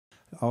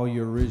all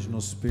your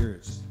original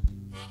spirits.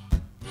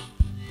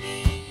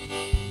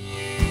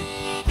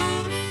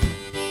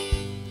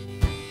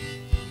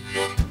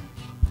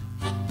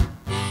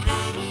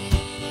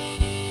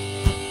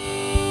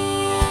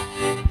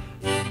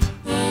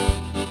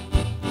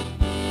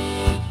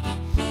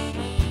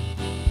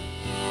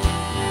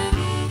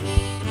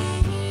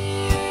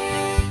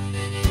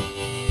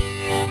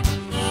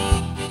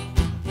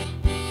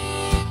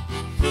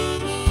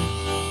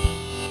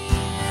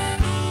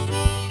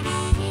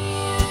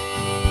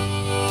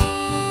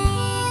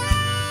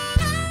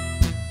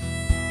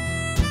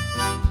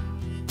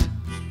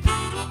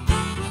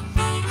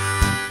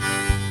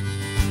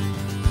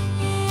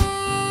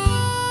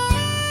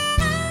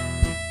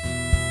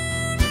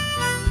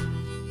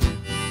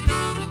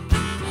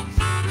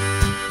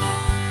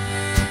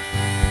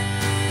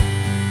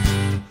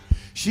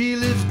 She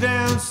lives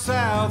down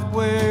south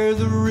where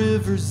the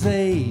river's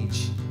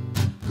age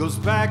goes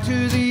back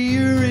to the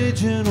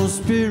original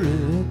spirit,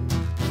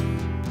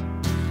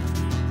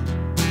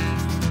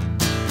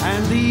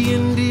 and the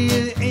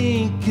India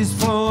ink is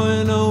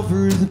flowing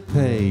over the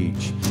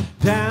page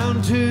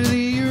down to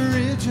the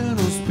original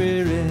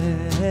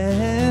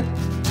spirit,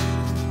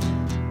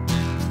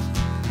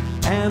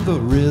 and the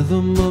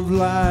rhythm of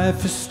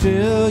life is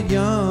still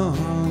young,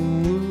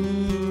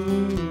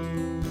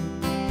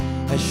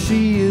 as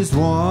she is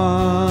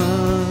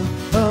one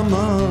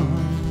among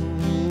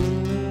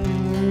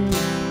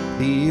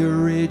the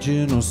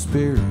original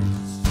spirits.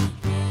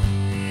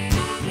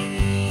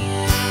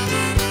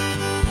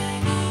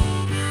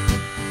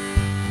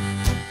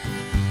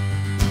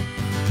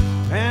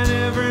 And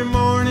every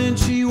morning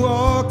she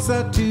walks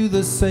out to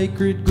the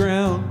sacred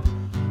ground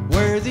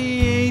where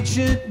the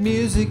ancient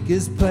music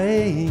is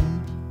playing.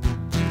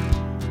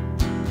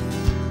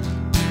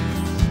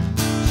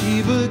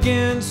 She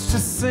begins to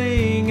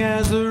sing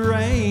as the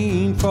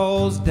rain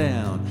falls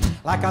down,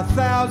 like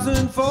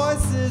 1,000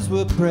 voices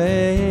will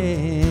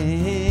pray.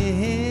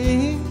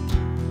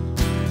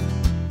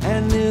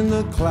 And in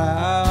the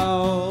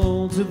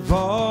clouds have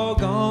all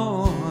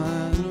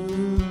gone,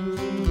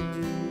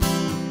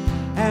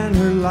 and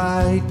her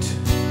light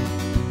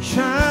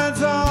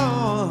shines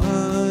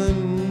on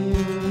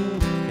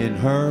in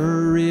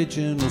her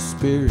original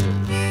spirit.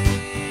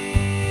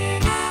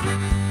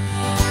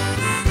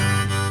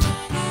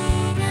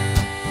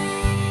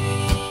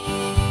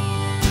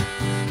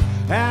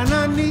 And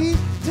I need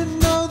to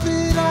know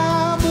that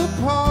I'm a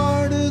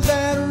part of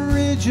that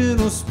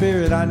original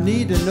spirit. I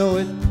need to know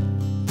it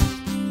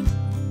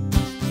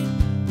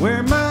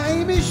where my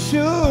aim is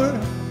sure,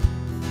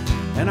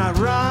 and I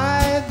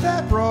ride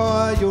that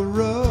royal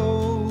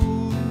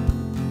road.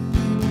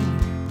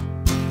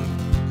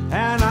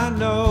 And I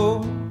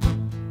know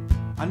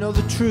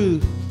the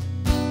truth.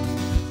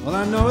 Well,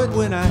 I know it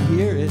when I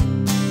hear it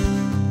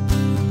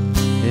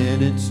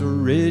in its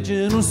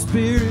original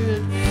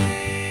spirit.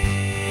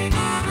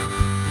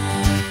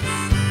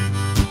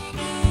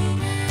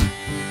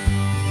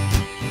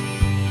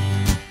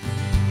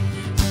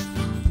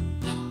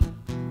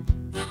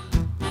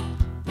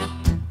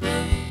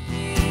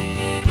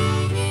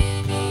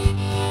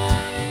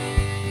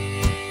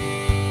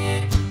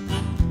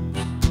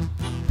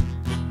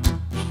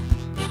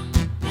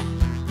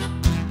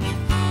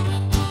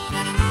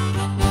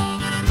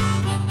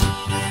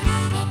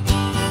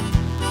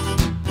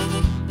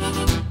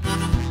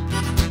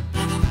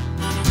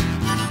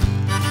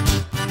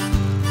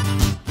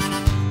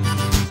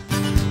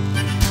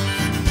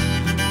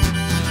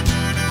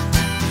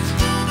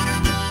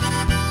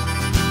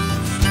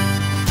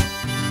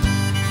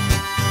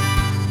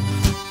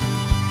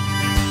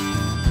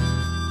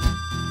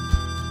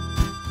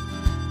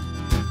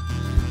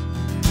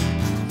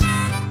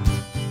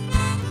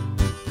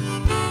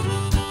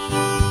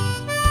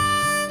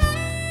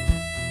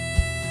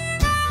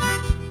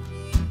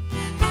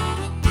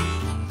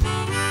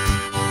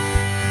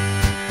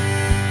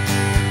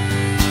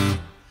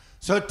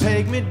 So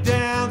take me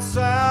down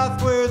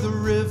south where the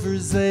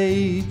river's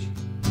age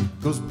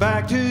goes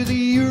back to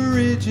the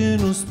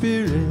original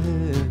spirit,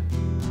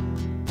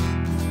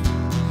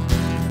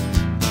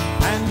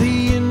 and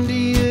the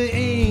India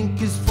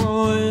ink is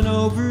flowing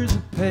over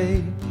the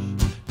page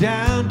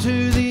down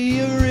to the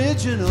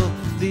original,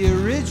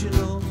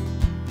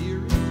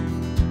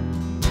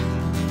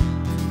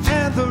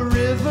 and the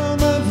rhythm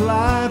of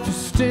life is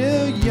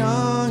still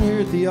young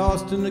here at the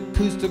Austin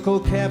Acoustical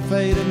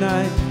Cafe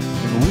tonight.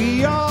 And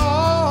we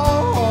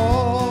all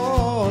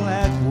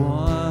at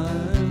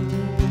one,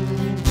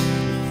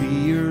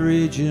 the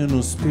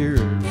original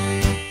spirit.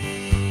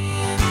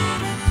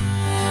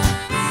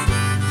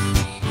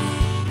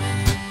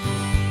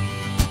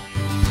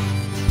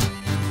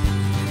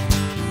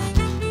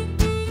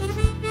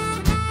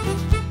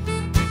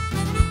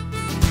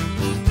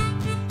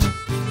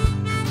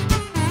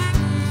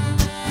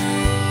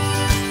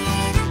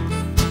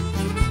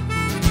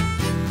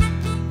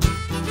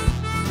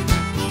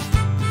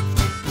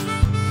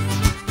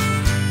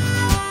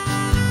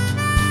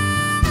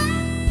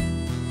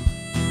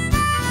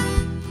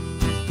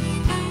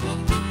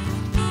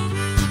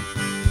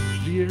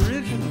 the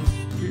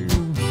originals.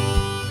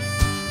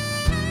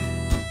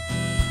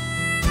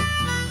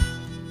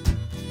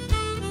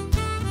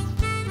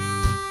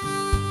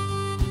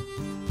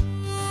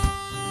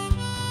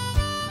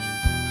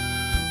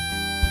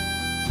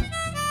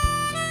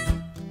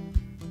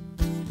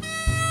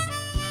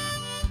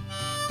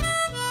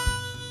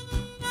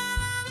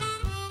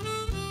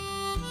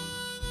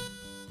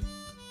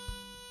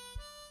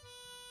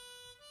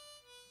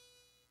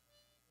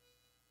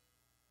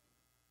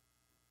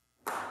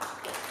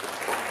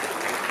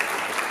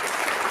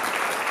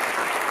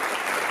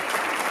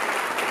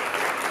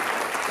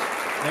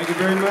 Thank you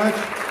very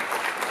much.